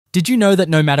Did you know that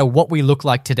no matter what we look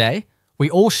like today, we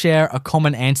all share a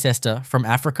common ancestor from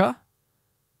Africa?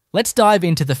 Let's dive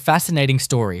into the fascinating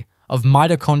story of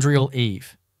Mitochondrial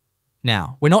Eve.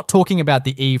 Now, we're not talking about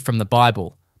the Eve from the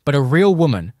Bible, but a real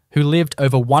woman who lived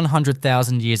over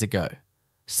 100,000 years ago.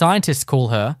 Scientists call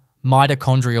her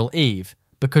Mitochondrial Eve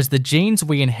because the genes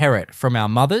we inherit from our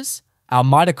mothers, our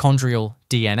mitochondrial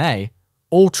DNA,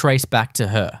 all trace back to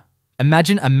her.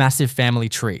 Imagine a massive family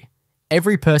tree.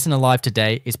 Every person alive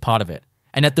today is part of it,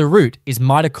 and at the root is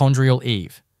Mitochondrial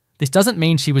Eve. This doesn't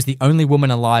mean she was the only woman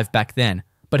alive back then,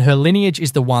 but her lineage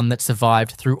is the one that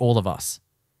survived through all of us.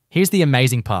 Here's the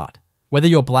amazing part. Whether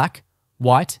you're black,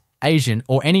 white, Asian,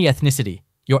 or any ethnicity,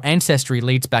 your ancestry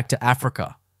leads back to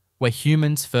Africa, where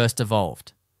humans first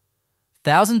evolved.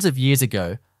 Thousands of years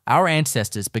ago, our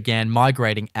ancestors began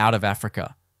migrating out of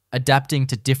Africa, adapting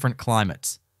to different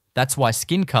climates. That's why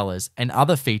skin colors and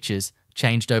other features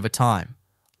changed over time.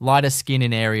 Lighter skin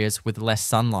in areas with less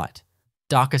sunlight,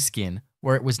 darker skin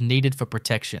where it was needed for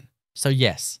protection. So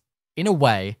yes, in a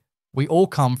way, we all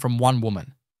come from one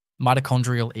woman,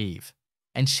 Mitochondrial Eve,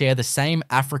 and share the same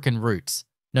African roots,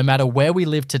 no matter where we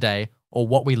live today or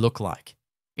what we look like.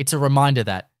 It's a reminder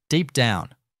that, deep down,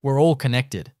 we're all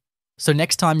connected. So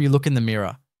next time you look in the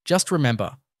mirror, just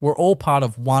remember, we're all part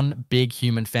of one big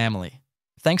human family.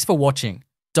 Thanks for watching.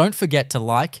 Don't forget to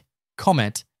like,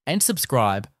 comment, and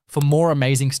subscribe for more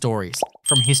amazing stories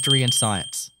from history and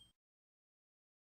science.